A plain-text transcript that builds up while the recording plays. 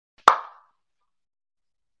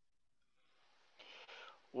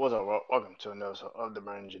What's up? Welcome to another episode of the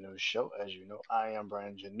BrandonJaneauShow. As you know, I am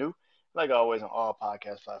Brandon Janeau. Like always, on all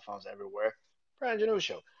podcast platforms everywhere, Brandon Janeau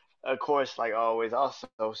Show. Of course, like always, also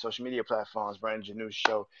social media platforms, Brandon Janeau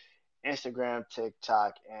Show, Instagram,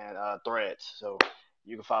 TikTok, and Threads. So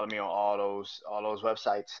you can follow me on all those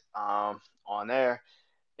websites on there,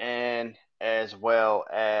 and as well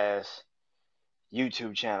as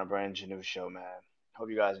YouTube channel, Brandon Janeau Show. Man, hope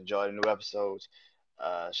you guys enjoy the new episodes.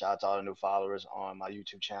 Shout out to all the new followers on my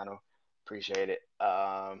YouTube channel. Appreciate it.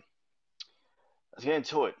 Let's get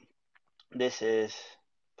into it. This is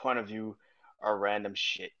point of view or random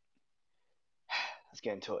shit. Let's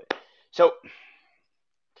get into it. So,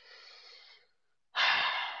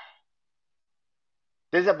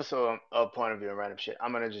 this episode of point of view and random shit,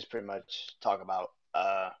 I'm gonna just pretty much talk about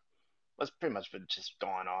what's pretty much been just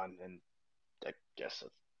going on in, I guess,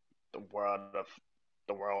 the world,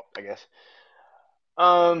 I guess.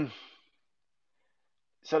 Um,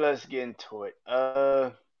 so let's get into it.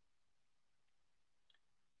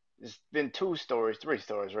 There's been three stories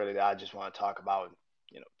really that I just want to talk about.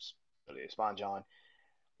 You know, really expunge on.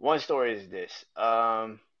 One story is this: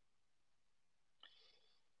 the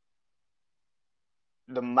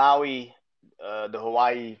Maui, the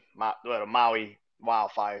Hawaii, well, the Maui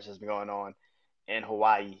wildfires has been going on in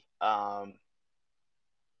Hawaii.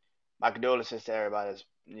 My condolences to everybody that's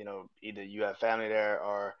either you have family there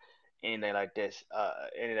or anything like this,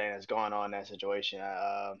 anything that's going on in that situation.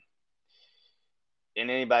 And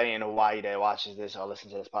anybody in Hawaii that watches this or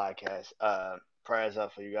listens to this podcast, prayers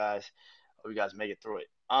up for you guys. Hope you guys make it through it.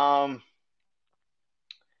 And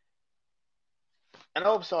I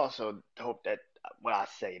hope that what I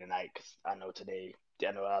say tonight, because I know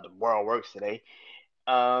how the world works today.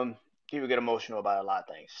 Um, People get emotional about a lot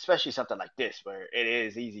of things, especially something like this, where it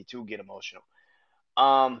is easy to get emotional.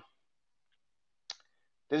 Um,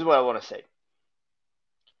 this is what I want to say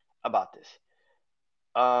about this.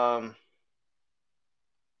 Um,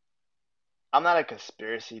 I'm not a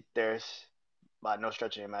conspiracy theorist by no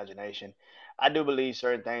stretch of the imagination. I do believe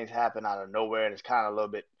certain things happen out of nowhere, and it's kind of a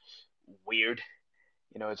little bit weird.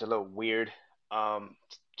 It's a little weird.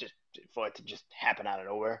 Just for it to just happen out of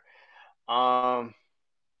nowhere. Um,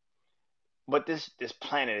 but this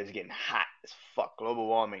planet is getting hot as fuck. Global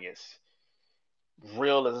warming is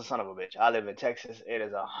real as a son of a bitch. I live in Texas. It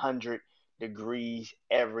is 100 degrees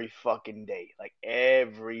every fucking day. Like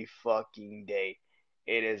every fucking day,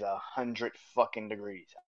 it is 100 fucking degrees.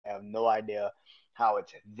 I have no idea how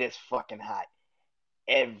it's this fucking hot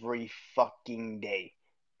every fucking day.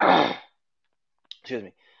 Excuse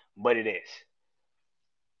me, but it is.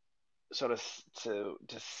 So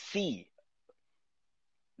to see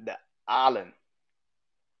the island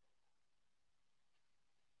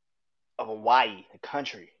of Hawaii, the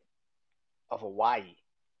country of Hawaii,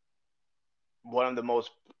 one of the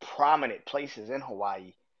most prominent places in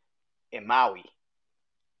Hawaii, in Maui,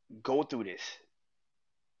 go through this,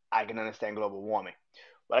 I can understand global warming.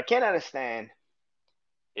 What I can't understand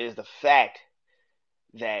is the fact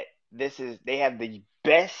that they have the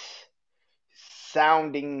best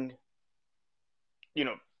sounding, you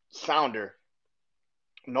know, sounder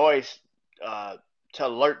noise uh, to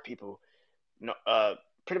alert people. No,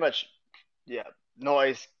 pretty much, yeah,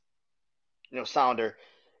 noise, sounder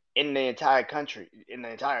in the entire country, in the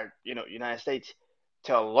entire, United States,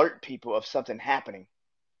 to alert people of something happening.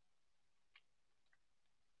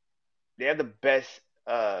 They have the best,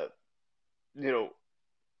 you know,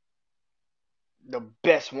 the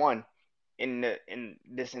best one in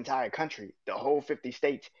this entire country, the whole 50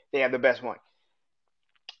 states. They have the best one,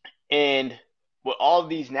 and with all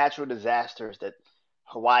these natural disasters that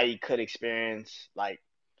Hawaii could experience, like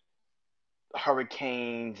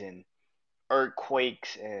hurricanes and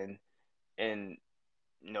earthquakes and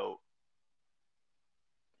you know,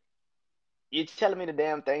 you telling me the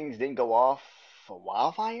damn things didn't go off for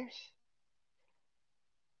wildfires?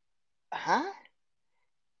 Huh?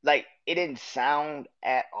 Like it didn't sound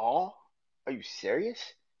at all? Are you serious?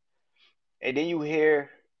 And then you hear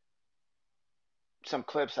some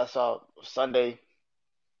clips I saw Sunday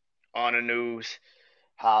on the news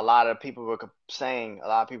how a lot of people were saying, a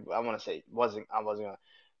lot of people, I wasn't gonna,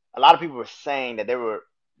 a lot of people were saying that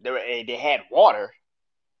they had water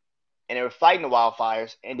and they were fighting the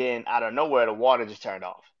wildfires, and then out of nowhere the water just turned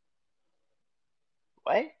off.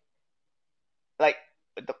 What? Like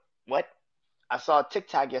the what? I saw a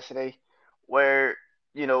TikTok yesterday where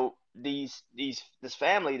this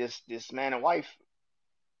family, this man and wife,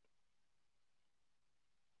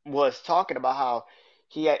 was talking about how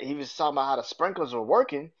he was talking about how the sprinklers were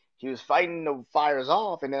working. He was fighting the fires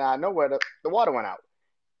off, and then out of nowhere the water went out.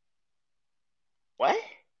 What?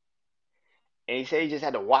 And he said he just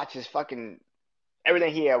had to watch his fucking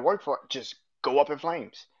everything he had worked for just go up in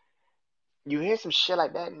flames. You hear some shit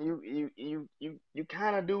like that, and you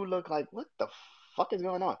kind of do look like, what the fuck is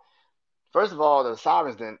going on? First of all, the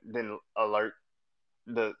sirens didn't alert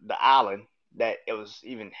the island that it was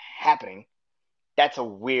even happening. That's a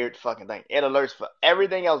weird fucking thing. It alerts for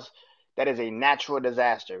everything else that is a natural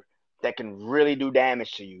disaster that can really do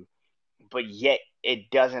damage to you, but yet it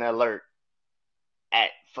doesn't alert at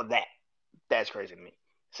for that. That's crazy to me.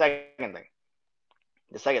 Second thing,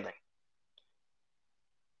 the second thing,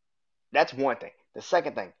 that's one thing. The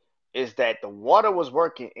second thing is that the water was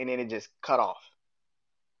working and then it just cut off.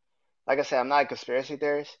 Like I said, I'm not a conspiracy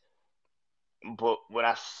theorist, but when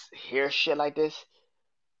I hear shit like this,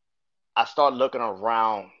 I start looking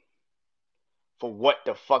around for what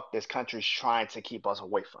the fuck this country's trying to keep us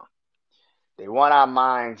away from. They want our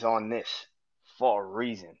minds on this for a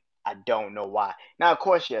reason. I don't know why. Now, of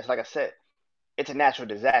course, yes, like I said, it's a natural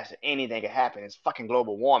disaster. Anything can happen. It's fucking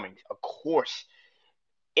global warming. Of course,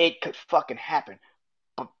 it could fucking happen.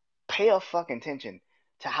 But pay a fucking attention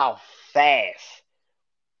to how fast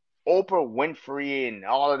Oprah Winfrey and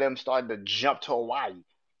all of them started to jump to Hawaii.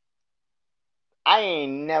 I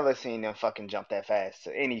ain't never seen them fucking jump that fast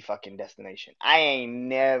to any fucking destination. I ain't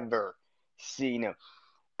never seen them.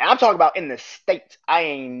 And I'm talking about in the States. I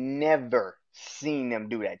ain't never seen them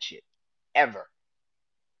do that shit. Ever.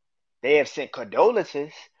 They have sent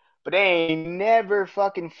condolences, but they ain't never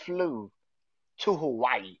fucking flew to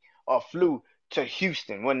Hawaii or flew to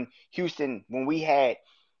Houston when we had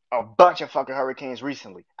a bunch of fucking hurricanes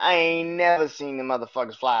recently. I ain't never seen them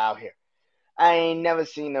motherfuckers fly out here. I ain't never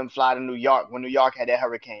seen them fly to New York when New York had that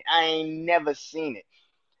hurricane. I ain't never seen it.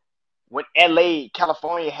 When LA,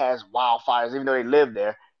 California has wildfires, even though they live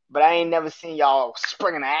there, but I ain't never seen y'all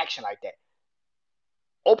spring into action like that.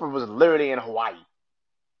 Oprah was literally in Hawaii.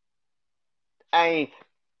 I ain't.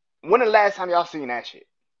 When the last time y'all seen that shit?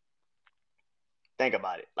 Think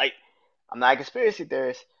about it. Like, I'm not a conspiracy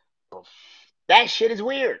theorist, but that shit is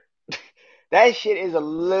weird. That shit is a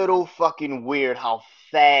little fucking weird how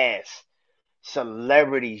fast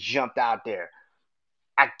celebrities jumped out there.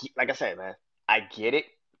 Like I said, man, I get it.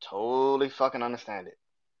 Totally fucking understand it.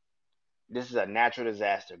 This is a natural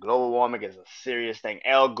disaster. Global warming is a serious thing.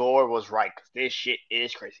 Al Gore was right because this shit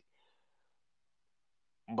is crazy.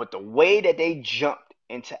 But the way that they jumped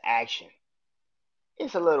into action,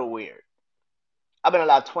 it's a little weird. I've been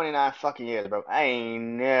alive 29 fucking years, bro. I ain't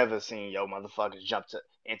never seen yo motherfuckers jump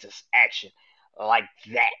into action like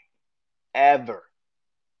that ever.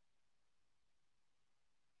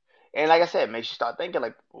 And like I said, makes you start thinking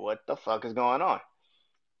like, what the fuck is going on?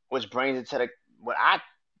 Which brings it to the what I,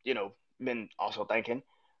 been also thinking,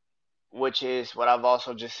 which is what I've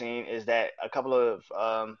also just seen is that a couple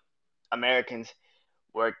of Americans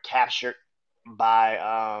were captured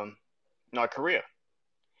by North Korea.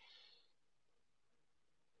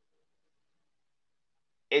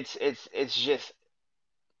 It's just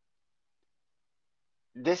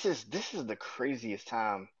this is the craziest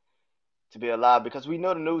time to be alive because we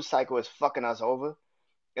know the news cycle is fucking us over.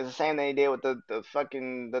 It's the same thing they did with the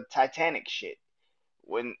fucking the Titanic shit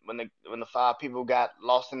when the five people got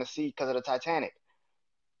lost in the sea because of the Titanic.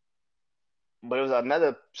 But it was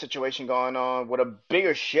another situation going on with a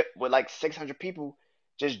bigger ship with like 600 people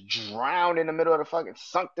just drowned in the middle of the fucking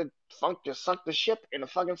sunk the ship and the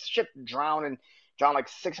fucking ship drowned like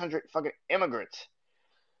 600 fucking immigrants.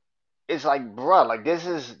 It's like, bruh, like this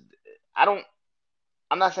is I don't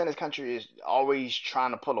I'm not saying this country is always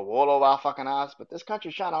trying to pull a wool over our fucking eyes, but this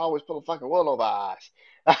country's trying to always pull a fucking wool over our eyes.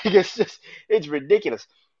 Like it's ridiculous.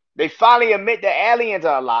 They finally admit that aliens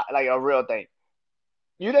are a lot like a real thing.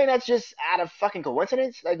 You think that's just out of fucking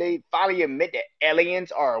coincidence? Like they finally admit that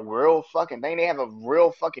aliens are a real fucking thing. They have a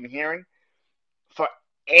real fucking hearing for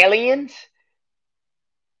aliens.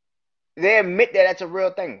 They admit that that's a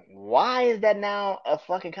real thing. Why is that now a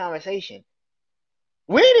fucking conversation?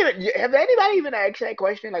 We ain't even have anybody even asked that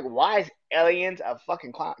question. Like, why is aliens a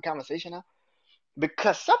fucking conversation now?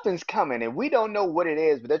 Because something's coming and we don't know what it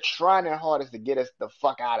is, but they're trying their hardest to get us the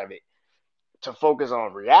fuck out of it. To focus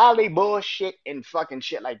on reality bullshit and fucking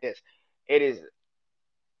shit like this. It is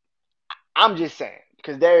I'm just saying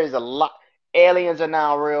because there is a lot. Aliens are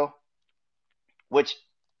now real, which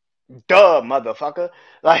duh, motherfucker.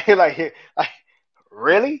 Like,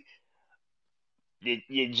 really?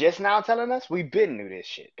 You just now telling us? We been knew this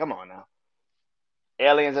shit. Come on now.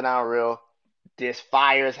 Aliens are now real. This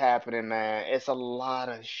fire is happening, man. It's a lot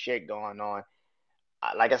of shit going on.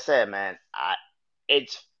 Like I said, man,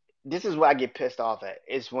 it's this is what I get pissed off at.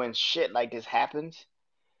 It's when shit like this happens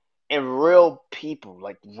and real people,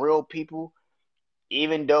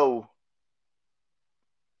 even though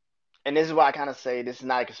And this is why I kind of say this is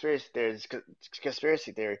not a conspiracy theory. It's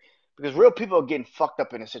conspiracy theory because real people are getting fucked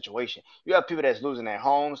up in a situation. You have people that's losing their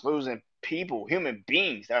homes, losing people, human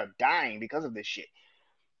beings that are dying because of this shit.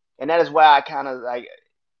 And that is why I kind of like,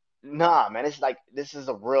 nah, man. It's like this is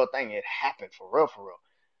a real thing. It happened for real, for real.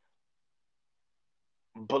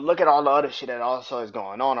 But look at all the other shit that also is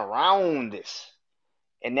going on around this.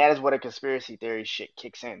 And that is where the conspiracy theory shit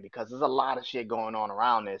kicks in because there's a lot of shit going on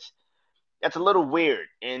around this. That's a little weird.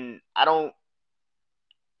 And I don't,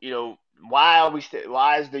 why are we still,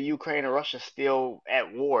 why is the Ukraine and Russia still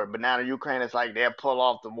at war? But now the Ukraine is like they'll pull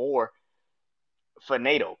off the war for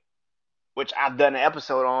NATO, which I've done an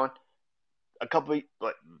episode on a couple,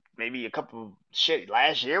 but maybe a couple shit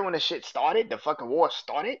last year when the shit started, the fucking war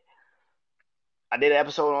started. I did an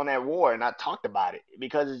episode on that war and I talked about it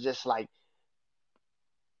because it's just like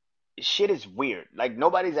shit is weird. Like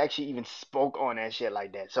nobody's actually even spoke on that shit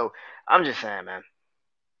like that. So I'm just saying, man.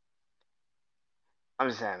 I'm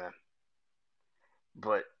just saying, man.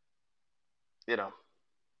 But you know,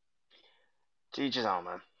 to each his own,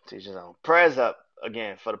 man. To each his own. Prayers up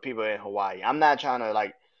again for the people in Hawaii. I'm not trying to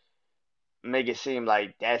like make it seem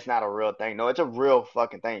like that's not a real thing. No, it's a real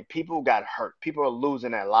fucking thing. People got hurt. People are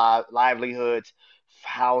losing their livelihoods,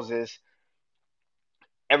 houses,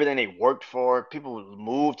 everything they worked for. People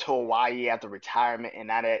moved to Hawaii after retirement, and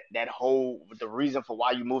now that whole the reason for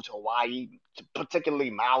why you moved to Hawaii, particularly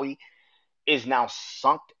Maui, is now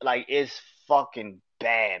sunk. Like it's fucking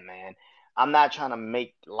bad, man. I'm not trying to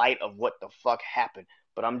make light of what the fuck happened,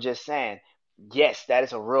 but I'm just saying, yes, that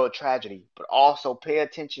is a real tragedy. But also pay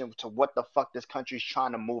attention to what the fuck this country's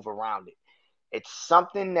trying to move around it. It's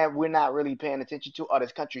something that we're not really paying attention to, or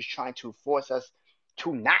this country's trying to force us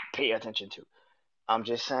to not pay attention to. I'm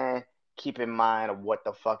just saying, keep in mind of what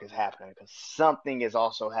the fuck is happening because something is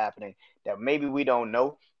also happening that maybe we don't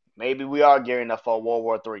know. Maybe we are gearing up for World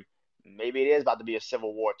War III. Maybe it is about to be a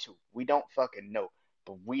Civil War II. We don't fucking know.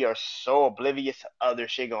 But we are so oblivious to other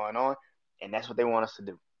shit going on, and that's what they want us to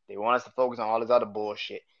do. They want us to focus on all this other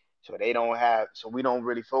bullshit. So we don't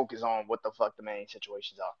really focus on what the fuck the main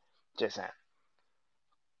situations are. Just saying.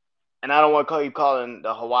 And I don't want to call you calling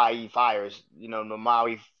the Hawaii fires, the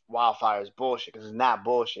Maui wildfires bullshit because it's not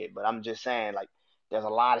bullshit. But I'm just saying, like, there's a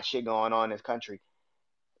lot of shit going on in this country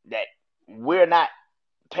that we're not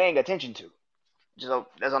paying attention to. So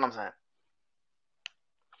that's all I'm saying.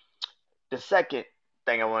 The second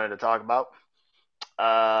thing I wanted to talk about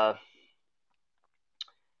uh,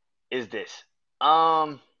 is this.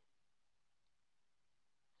 Um,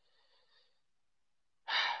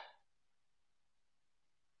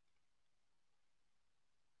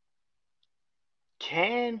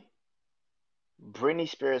 can Britney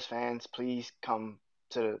Spears fans please come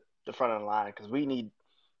to the front of the line because we need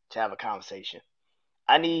to have a conversation.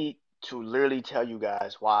 I need to literally tell you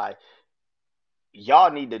guys why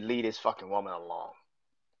y'all need to leave this fucking woman alone.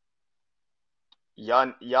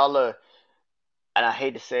 Y'all are, and I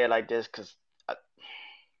hate to say it like this because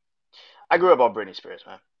I grew up on Britney Spears,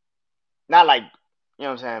 man. Not like, you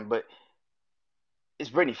know what I'm saying, but it's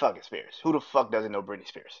Britney fucking Spears. Who the fuck doesn't know Britney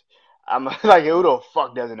Spears? I'm like, who the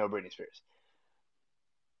fuck doesn't know Britney Spears?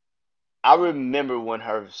 I remember when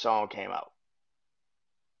her song came out.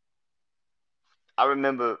 I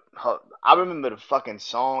remember her. I remember the fucking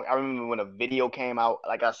song. I remember when a video came out.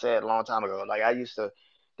 Like I said a long time ago. Like I used to.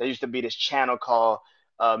 There used to be this channel called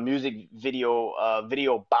Music Video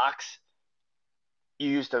Box. You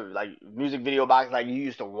used to like music video box. Like you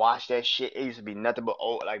used to watch that shit. It used to be nothing but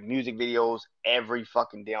old like music videos every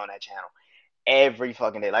fucking day on that channel. Every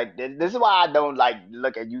fucking day. Like this is why I don't like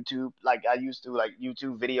look at YouTube like I used to like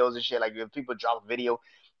YouTube videos and shit. Like if people drop a video,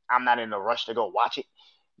 I'm not in a rush to go watch it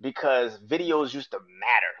because videos used to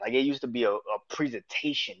matter. Like it used to be a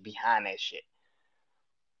presentation behind that shit.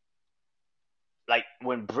 Like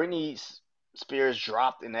when Britney Spears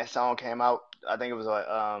dropped and that song came out, I think it was like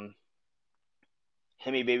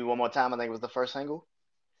 "Hit Me Baby One More Time." I think it was the first single.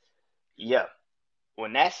 Yeah,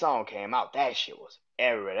 when that song came out, that shit was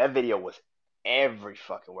everywhere. That video was every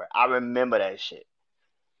fucking where. I remember that shit.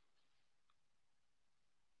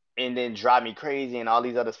 And then Drive Me Crazy and all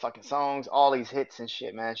these other fucking songs, all these hits and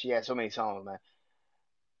shit, man. She had so many songs, man.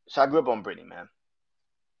 So I grew up on Britney, man.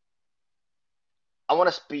 I want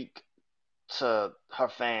to speak to her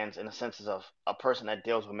fans in the senses of a person that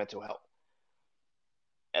deals with mental health.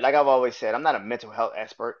 And like I've always said, I'm not a mental health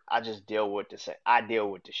expert. I just deal with the I deal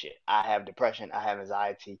with the shit. I have depression. I have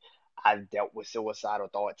anxiety. I've dealt with suicidal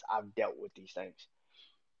thoughts. I've dealt with these things.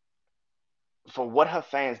 For what her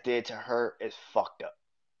fans did to her is fucked up.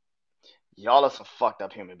 Y'all are some fucked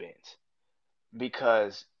up human beings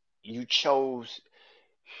because you chose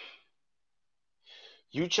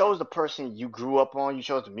You chose the person you grew up on. You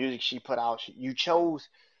chose the music she put out. You chose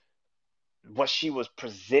what she was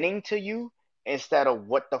presenting to you instead of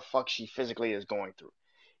what the fuck she physically is going through.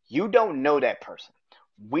 You don't know that person.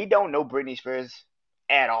 We don't know Britney Spears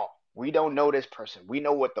at all. We don't know this person. We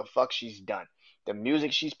know what the fuck she's done. The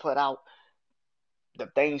music she's put out, the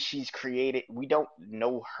things she's created. We don't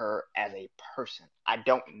know her as a person. I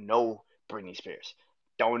don't know Britney Spears.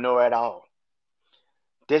 Don't know her at all.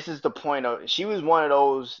 This is the point of she was one of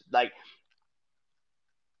those like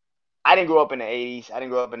I didn't grow up in the 80s. I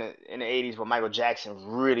didn't grow up in the 80s when Michael Jackson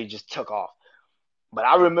really just took off. But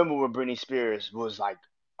I remember when Britney Spears was like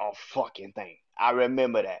a fucking thing. I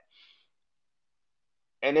remember that.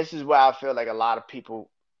 And this is where I feel like a lot of people,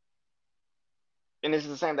 and this is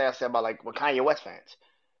the same thing I said about like with Kanye West fans.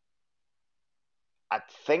 I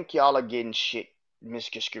think y'all are getting shit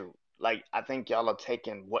misconstrued. Like I think y'all are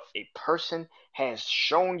taking what a person has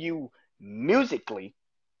shown you musically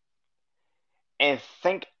and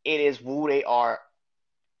think it is who they are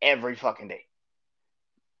every fucking day.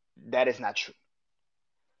 That is not true.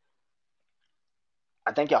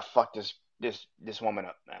 I think y'all fucked this woman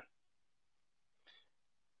up, man.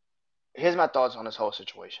 Here's my thoughts on this whole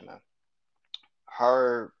situation, man.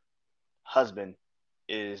 Her husband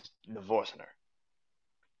is divorcing her.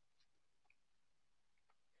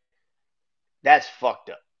 That's fucked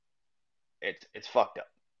up. It's fucked up.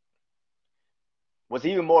 What's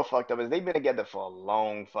even more fucked up is they've been together for a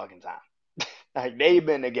long fucking time. Like they've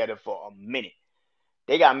been together for a minute.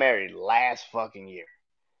 They got married last fucking year,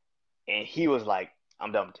 and he was like,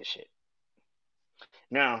 "I'm done with this shit."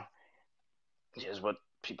 Now, just what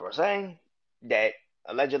people are saying that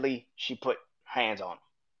allegedly she put hands on him.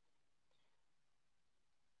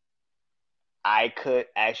 I could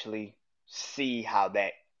actually see how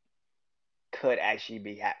that could actually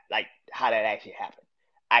be like how that actually happened.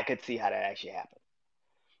 I could see how that actually happened.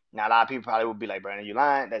 Now a lot of people probably would be like, "Brandon, you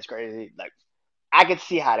lying? That's crazy." Like I could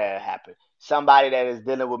see how that happened. Somebody that is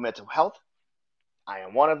dealing with mental health, I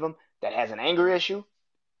am one of them, that has an anger issue,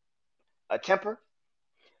 a temper.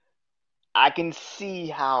 I can see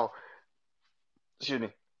how, excuse me,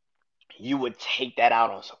 you would take that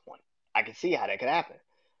out on someone. I can see how that could happen.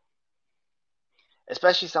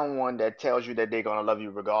 Especially someone that tells you that they're going to love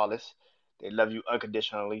you regardless. They love you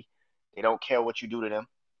unconditionally. They don't care what you do to them.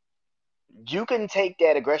 You can take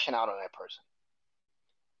that aggression out on that person.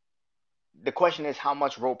 The question is, how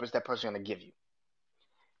much rope is that person going to give you?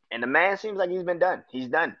 And the man seems like he's been done. He's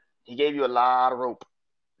done. He gave you a lot of rope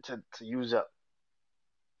to use up.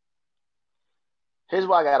 Here's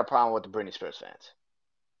why I got a problem with the Britney Spears fans.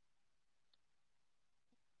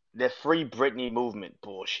 The free Britney movement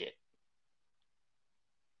bullshit.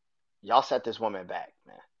 Y'all set this woman back,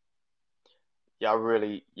 man. Y'all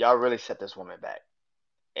really set this woman back.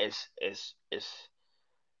 It's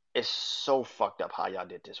so fucked up how y'all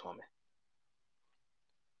did this woman.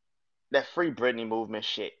 That free Britney movement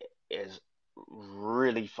shit is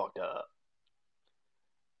really fucked up.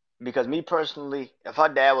 Because me personally, if her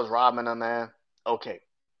dad was robbing her, man, okay,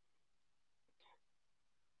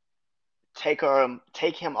 take him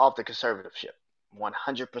off the conservatorship,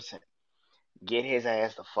 100%. Get his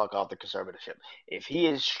ass the fuck off the conservatorship. If he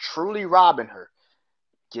is truly robbing her,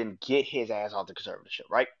 then get his ass off the conservatorship,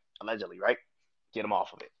 right? Allegedly, right? Get him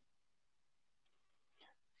off of it.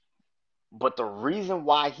 But the reason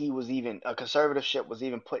why he was even a conservatorship was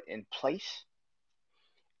even put in place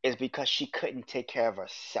is because she couldn't take care of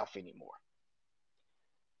herself anymore.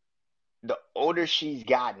 The older she's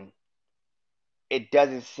gotten, it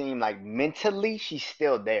doesn't seem like mentally she's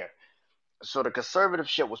still there. So the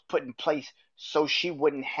conservatorship was put in place so she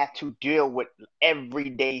wouldn't have to deal with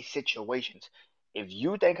everyday situations. If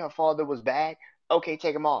you think her father was bad, okay,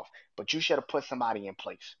 take him off. But you should have put somebody in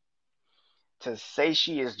place. To say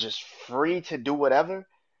she is just free to do whatever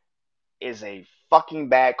is a fucking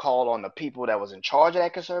bad call on the people that was in charge of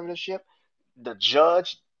that conservatorship. The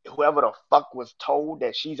judge, whoever the fuck was told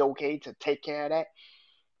that she's okay to take care of that,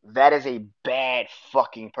 that is a bad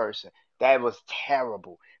fucking person. That was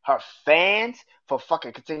terrible. Her fans for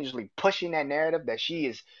fucking continuously pushing that narrative that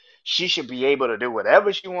she should be able to do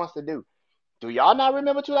whatever she wants to do. Do y'all not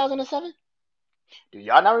remember 2007? Do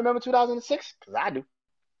y'all not remember 2006? Because I do.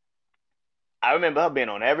 I remember her being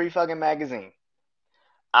on every fucking magazine.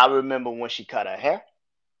 I remember when she cut her hair.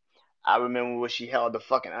 I remember when she held the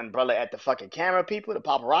fucking umbrella at the fucking camera people, the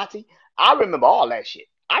paparazzi. I remember all that shit.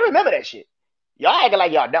 I remember that shit. Y'all acting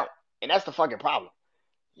like y'all don't. And that's the fucking problem.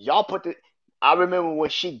 Y'all put the. I remember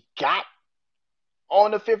when she got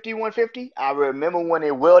on the 5150. I remember when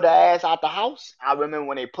they wheeled her ass out the house. I remember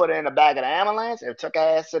when they put her in the back of the ambulance and took her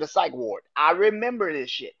ass to the psych ward. I remember this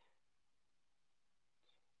shit.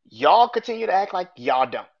 Y'all continue to act like y'all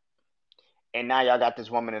don't. And now y'all got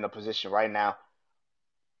this woman in a position right now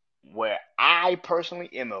where I personally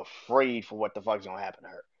am afraid for what the fuck's gonna happen to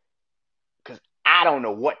her. Cause I don't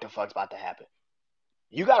know what the fuck's about to happen.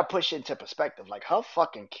 You gotta put shit into perspective. Like her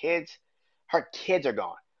kids are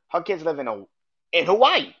gone. Her kids live in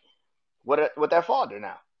Hawaii with their father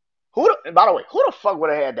now. By the way, who the fuck would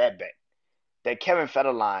have had that bet that Kevin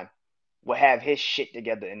Federline would have his shit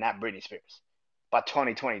together and not Britney Spears by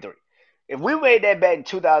 2023? If we made that bet in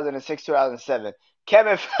 2006, 2007,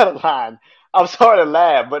 Kevin Federline, I'm sorry to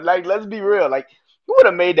laugh, but like, let's be real. Like, who would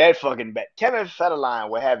have made that fucking bet? Kevin Federline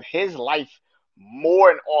would have his life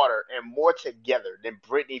more in order and more together than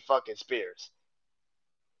Britney fucking Spears.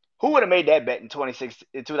 Who would have made that bet in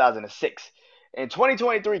 2006? In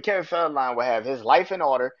 2023, Kevin Federline would have his life in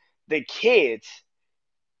order, the kids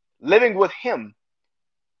living with him.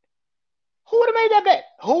 Who would have made that bet?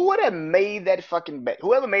 Who would have made that fucking bet?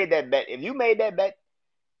 Whoever made that bet, if you made that bet,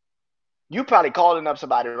 you probably calling up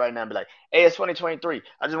somebody right now and be like, hey, it's 2023.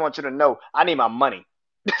 I just want you to know I need my money.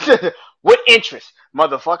 With interest,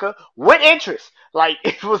 motherfucker. With interest. Like,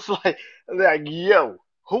 it was like, yo,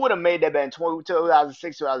 who would have made that bet in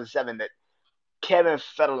 2006, 2007 that Kevin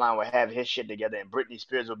Federline would have his shit together and Britney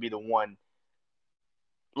Spears would be the one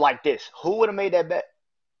like this? Who would have made that bet?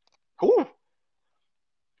 Who?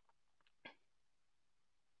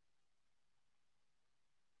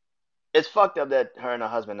 It's fucked up that her and her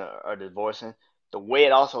husband are divorcing. The way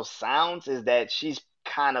it also sounds is that she's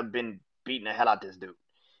kind of been beating the hell out this dude.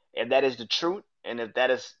 If that is the truth, and if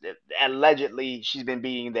allegedly she's been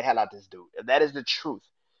beating the hell out this dude, if that is the truth,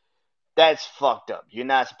 that's fucked up. You're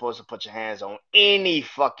not supposed to put your hands on any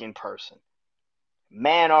fucking person,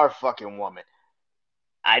 man or fucking woman.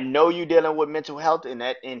 I know you dealing with mental health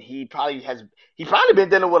and he probably been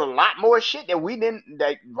dealing with a lot more shit that we didn't.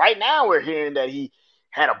 That right now we're hearing that he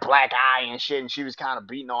had a black eye and shit, and she was kind of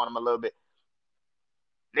beating on him a little bit.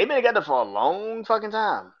 They've been together for a long fucking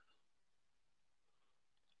time.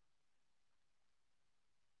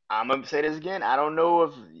 I'm gonna say this again. I don't know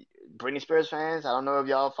if Britney Spears fans, I don't know if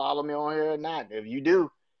y'all follow me on here or not. If you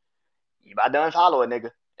do, you about done follow a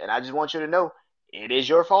nigga. And I just want you to know, it is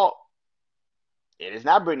your fault. It is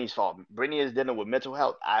not Britney's fault. Britney is dealing with mental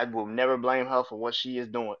health. I will never blame her for what she is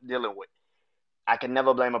dealing with. I can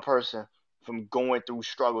never blame a person from going through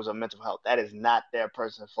struggles of mental health. That is not their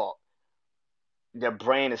person's fault. Their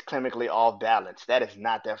brain is clinically off balance. That is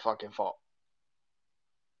not their fucking fault.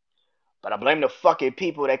 But I blame the fucking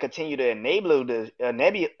people that continue to enable.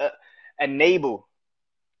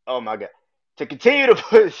 Oh my god, to continue to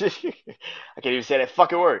push. I can't even say that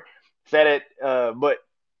fucking word. Said it, but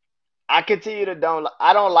I continue to don't.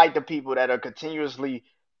 I don't like the people that are continuously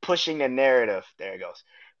pushing the narrative. There it goes,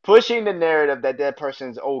 pushing the narrative that that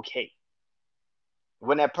person's okay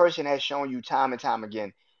when that person has shown you time and time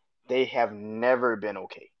again they have never been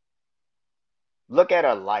okay. Look at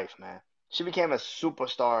her life, man. She became a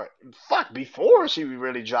superstar. Fuck, before she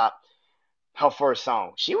really dropped her first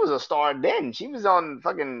song, she was a star. Then she was on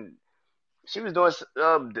fucking. She was doing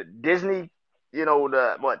the Disney,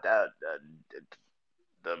 the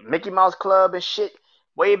Mickey Mouse Club and shit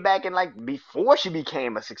way back in like before she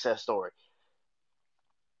became a success story.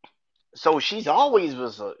 So she's always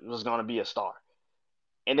was gonna be a star.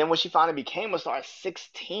 And then when she finally became a star at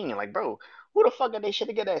 16, like bro, who the fuck got they shit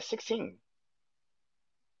together at 16?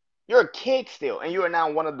 You're a kid still, and you are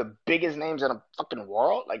now one of the biggest names in the fucking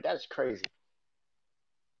world. Like that's crazy.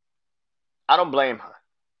 I don't blame her.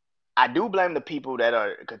 I do blame the people that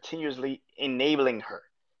are continuously enabling her.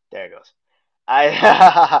 There it goes.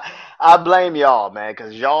 I I blame y'all, man,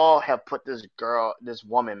 because y'all have put this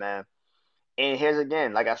woman, man. And here's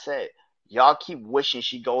again, like I said, y'all keep wishing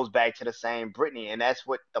she goes back to the same Britney, and that's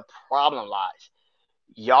what the problem lies.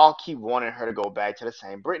 Y'all keep wanting her to go back to the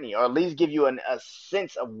same Britney, or at least give you a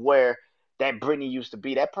sense of where that Britney used to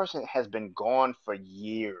be. That person has been gone for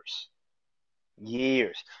years,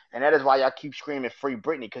 years, and that is why y'all keep screaming "Free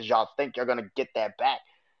Britney" because y'all think you're gonna get that back.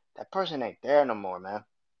 That person ain't there no more, man.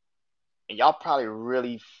 And y'all probably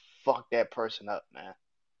really fucked that person up, man.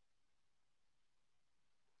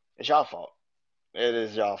 It's y'all fault. It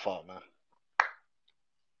is y'all fault, man.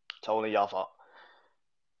 Totally y'all fault.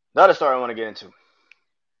 The other story I want to get into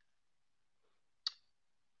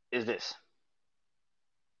is this.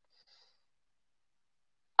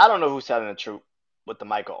 I don't know who's telling the truth with the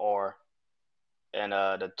Michael Orr and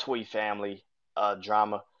the Tweet family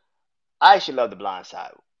drama. I actually love The Blind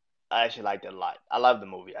Side. I actually liked it a lot. I love the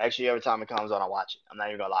movie. Actually, every time it comes on, I watch it. I'm not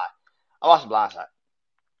even gonna lie. I watch The Blind Side.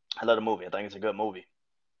 I love the movie. I think it's a good movie.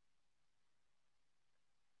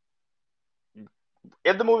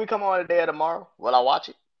 If the movie come on today or tomorrow, will I watch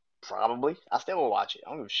it? Probably. I still will watch it. I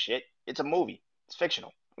don't give a shit. It's a movie. It's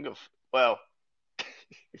fictional. I don't give well,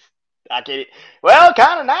 I get it. Well,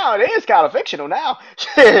 kind of now. It is kind of fictional now.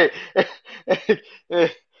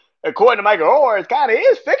 According to Michael Orr, it kind of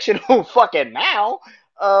is fictional fucking now.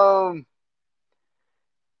 Um,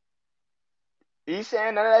 he's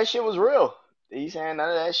saying none of that shit was real. He's saying none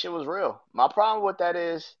of that shit was real. My problem with that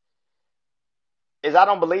is I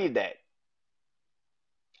don't believe that.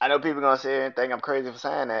 I know people gonna say and think I'm crazy for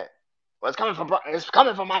saying that. Well, it's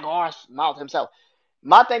coming from Michael Orr's mouth himself.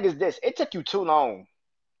 My thing is this: it took you too long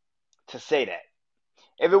to say that.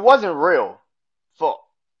 If it wasn't real for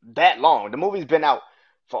that long, the movie's been out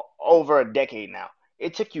for over a decade now.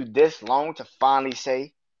 It took you this long to finally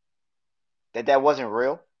say that that wasn't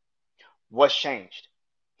real. What's changed?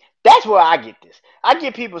 That's where I get this. I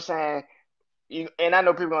get people saying, and I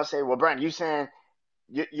know people gonna say, "Well, Brandon, you saying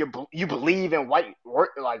you believe in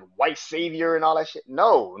white savior and all that shit?"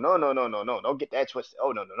 No, no, no, no, no, no. Don't get that twisted.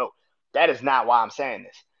 Oh no, no, no. That is not why I'm saying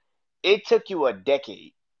this. It took you a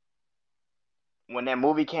decade when that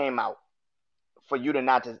movie came out for you to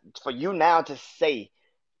not to for you now to say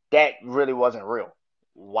that really wasn't real.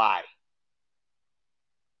 Why?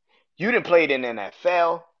 You didn't play it in the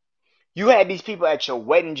NFL. You had these people at your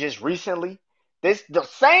wedding just recently. This the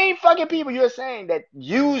same fucking people you're saying that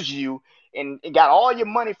use you and got all your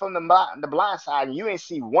money from the blind side, and you ain't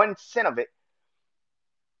see 1 cent of it.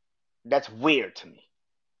 That's weird to me.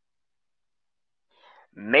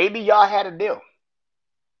 Maybe y'all had a deal.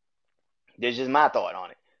 This is just my thought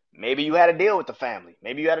on it. Maybe you had a deal with the family.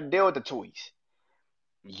 Maybe you had a deal with the Toys.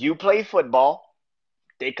 You play football.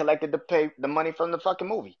 They collected the money from the fucking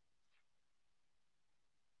movie.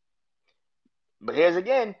 But here's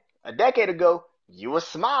again, a decade ago, you was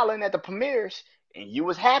smiling at the premieres and you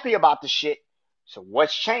was happy about the shit. So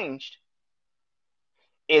what's changed?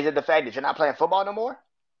 Is it the fact that you're not playing football no more?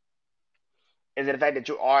 Is it the fact that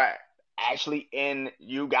you are actually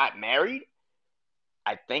you got married?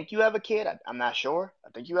 I think you have a kid. I'm not sure. I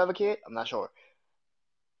think you have a kid. I'm not sure.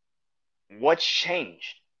 What's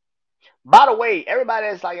changed? By the way, everybody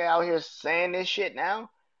that's like out here saying this shit now,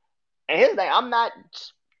 and here's the thing, I'm not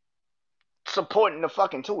supporting the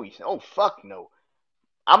fucking Toys. Oh fuck no.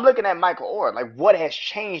 I'm looking at Michael Orr. Like, what has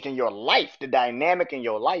changed in your life, the dynamic in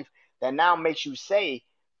your life that now makes you say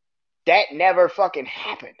that never fucking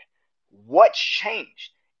happened? What's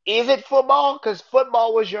changed? Is it football? Because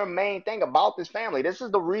football was your main thing about this family. This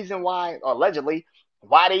is the reason why, allegedly,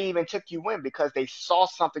 why they even took you in, because they saw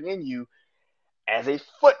something in you as a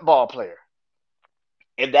football player.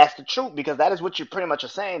 If that's the truth, because that is what you pretty much are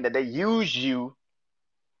saying, that they used you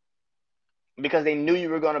because they knew you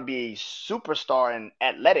were going to be a superstar in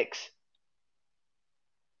athletics,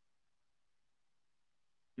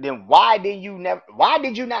 then why did you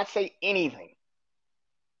not say anything?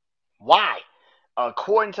 Why?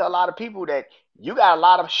 According to a lot of people, that you got a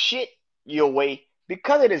lot of shit your way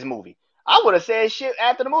because of this movie. I would have said shit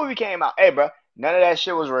after the movie came out. Hey, bro, none of that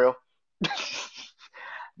shit was real.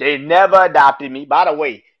 They never adopted me. By the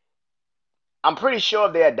way, I'm pretty sure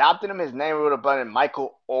if they adopted him, his name would have been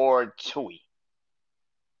Michael or Tui.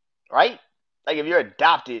 Right? Like, if you're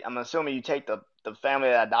adopted, I'm assuming you take the family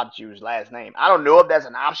that adopted you's last name. I don't know if that's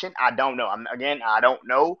an option. I don't know. I don't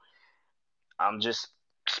know. I'm just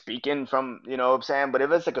speaking from, what I'm saying. But if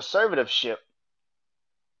it's a conservativeship,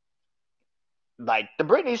 like the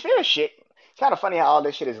Britney Spears shit, it's kind of funny how all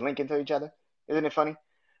this shit is linking to each other. Isn't it funny?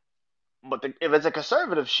 But if it's a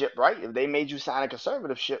conservativeship, right? If they made you sign a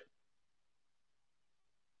conservativeship,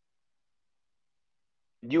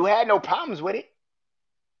 you had no problems with it.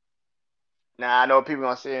 Now, I know people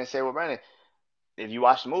going to sit here and say, well, Brandon, if you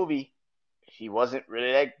watch the movie, he wasn't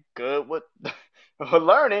really that good with, with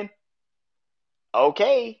learning.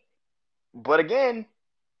 Okay. But again,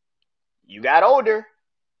 you got older.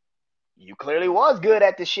 You clearly was good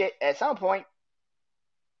at the shit at some point.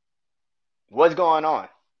 What's going on?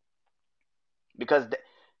 Because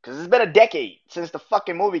it's been a decade since the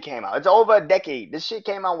fucking movie came out. It's over a decade. This shit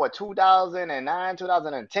came out, what, 2009,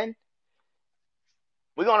 2010?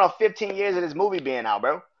 We're going on 15 years of this movie being out,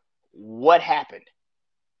 bro. What happened?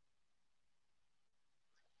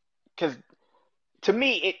 Because to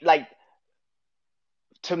me,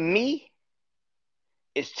 to me,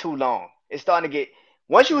 it's too long. It's starting to get,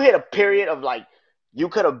 once you hit a period of like, you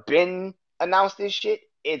could have been announced this shit,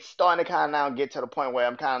 it's starting to kind of now get to the point where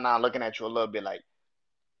I'm kind of now looking at you a little bit like,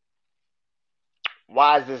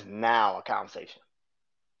 why is this now a conversation?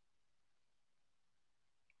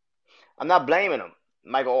 I'm not blaming him,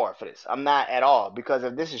 Michael Orr, for this. I'm not at all. Because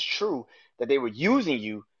if this is true, that they were using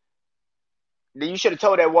you, then you should have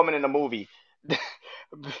told that woman in the movie.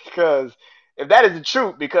 Because If that is the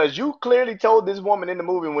truth, because you clearly told this woman in the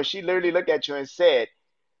movie when she literally looked at you and said,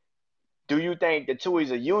 "Do you think the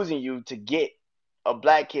Tuohys are using you to get a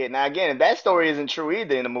black kid?" Now, again, if that story isn't true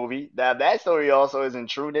either in the movie, that story also isn't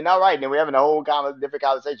true, then all right, then we're having a whole different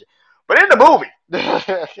conversation. But in the movie,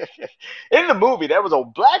 in the movie, there was a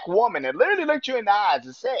black woman that literally looked you in the eyes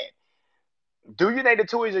and said, "Do you think the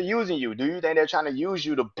Tories are using you? Do you think they're trying to use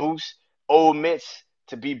you to boost Ole Miss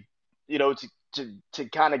to be, to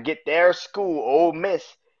kind of get their school, Ole Miss,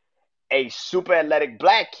 a super athletic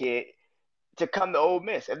black kid to come to Ole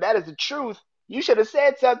Miss?" If that is the truth, you should have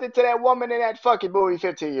said something to that woman in that fucking movie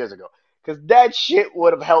 15 years ago, because that shit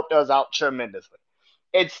would have helped us out tremendously.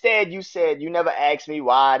 Instead, you said you never asked me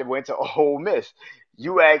why I went to Ole Miss.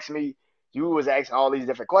 You asked me, you was asking all these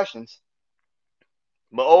different questions,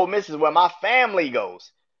 but Ole Miss is where my family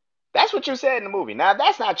goes. That's what you said in the movie. Now, if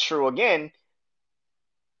that's not true, again,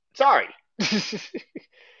 sorry.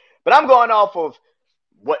 But I'm going off of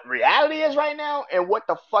what reality is right now and what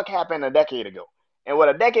the fuck happened a decade ago. And what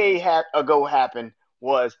a decade ago happened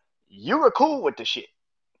was you were cool with the shit.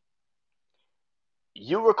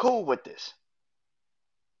 You were cool with this.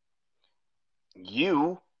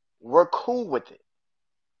 You were cool with it.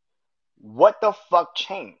 What the fuck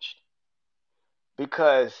changed?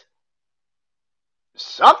 Because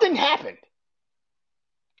something happened.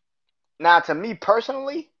 Now, to me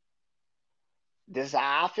personally, this is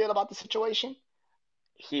how I feel about the situation.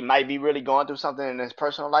 He might be really going through something in his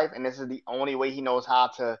personal life, and this is the only way he knows how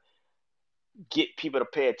to get people to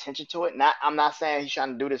pay attention to it. I'm not saying he's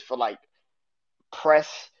trying to do this for like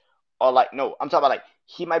press or like, no, I'm talking about like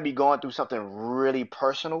he might be going through something really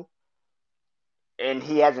personal and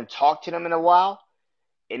he hasn't talked to them in a while,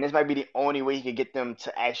 and this might be the only way he could get them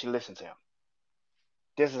to actually listen to him.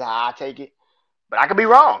 This is how I take it, but I could be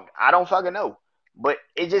wrong. I don't fucking know. But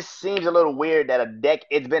it just seems a little weird that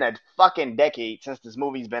it's been a fucking decade since this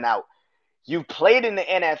movie's been out. You've played in the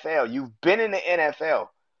NFL. You've been in the NFL.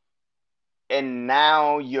 And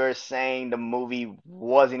now you're saying the movie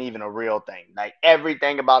wasn't even a real thing. Like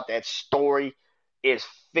everything about that story is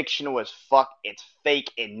fictional as fuck. It's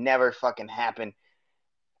fake. It never fucking happened.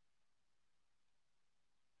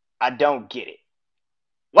 I don't get it.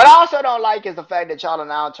 What I also don't like is the fact that y'all are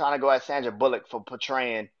now trying to go at Sandra Bullock for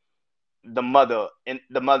portraying the mother in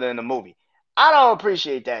the movie. I don't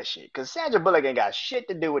appreciate that shit because Sandra Bullock ain't got shit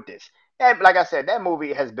to do with this. Like I said, that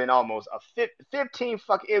movie has been almost a 15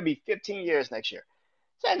 fuck. It'll be 15 years next year.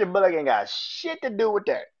 Sandra Bullock ain't got shit to do with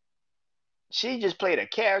that. She just played a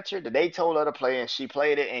character that they told her to play, and she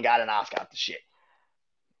played it and got an Oscar out the shit.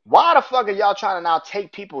 Why the fuck are y'all trying to now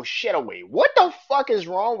take people's shit away? What the fuck is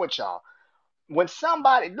wrong with y'all? When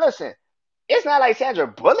somebody, listen, it's not like Sandra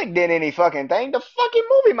Bullock did any fucking thing. The fucking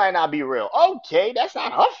movie might not be real. Okay, that's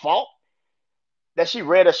not her fault that she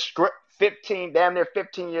read a script 15, damn near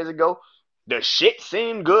 15 years ago. The shit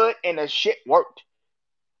seemed good and the shit worked.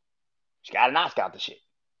 She got an Oscar out the shit.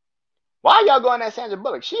 Why y'all going at Sandra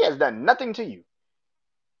Bullock? She has done nothing to you.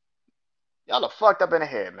 Y'all are fucked up in the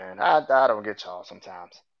head, man. I don't get y'all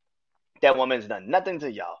sometimes. That woman's done nothing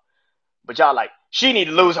to y'all. But y'all like, she need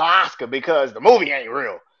to lose her Oscar because the movie ain't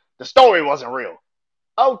real. The story wasn't real.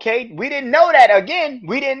 Okay, we didn't know that. Again,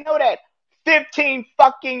 we didn't know that 15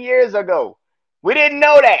 fucking years ago. We didn't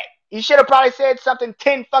know that. He should have probably said something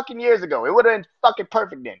 10 fucking years ago. It would have been fucking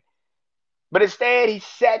perfect then. But instead, he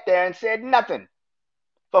sat there and said nothing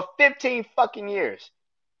for 15 fucking years.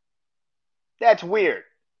 That's weird.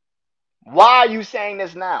 Why are you saying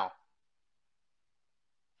this now?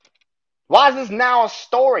 Why is this now a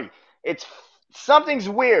story? It's something's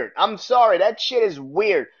weird. I'm sorry, that shit is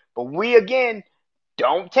weird. But we again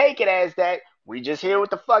don't take it as that. We just hear what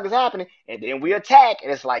the fuck is happening, and then we attack,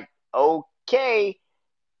 and it's like, okay,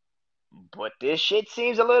 but this shit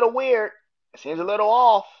seems a little weird. It seems a little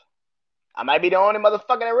off. I might be the only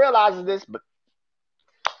motherfucker that realizes this, but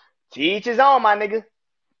to each his own, my nigga.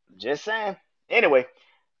 Just saying. Anyway,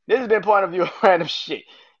 this has been Point of View of Random Shit.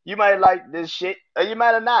 You might like this shit, or you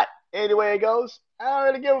might have not. Anyway, it goes. I don't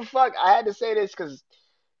really give a fuck. I had to say this because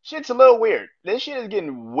shit's a little weird. This shit is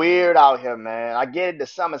getting weird out here, man. I get it. The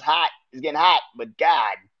summer's hot. It's getting hot, but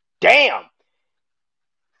god damn.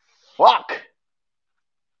 Fuck.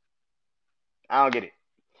 I don't get it.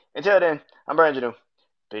 Until then, I'm Brandon Janeau.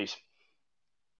 Peace.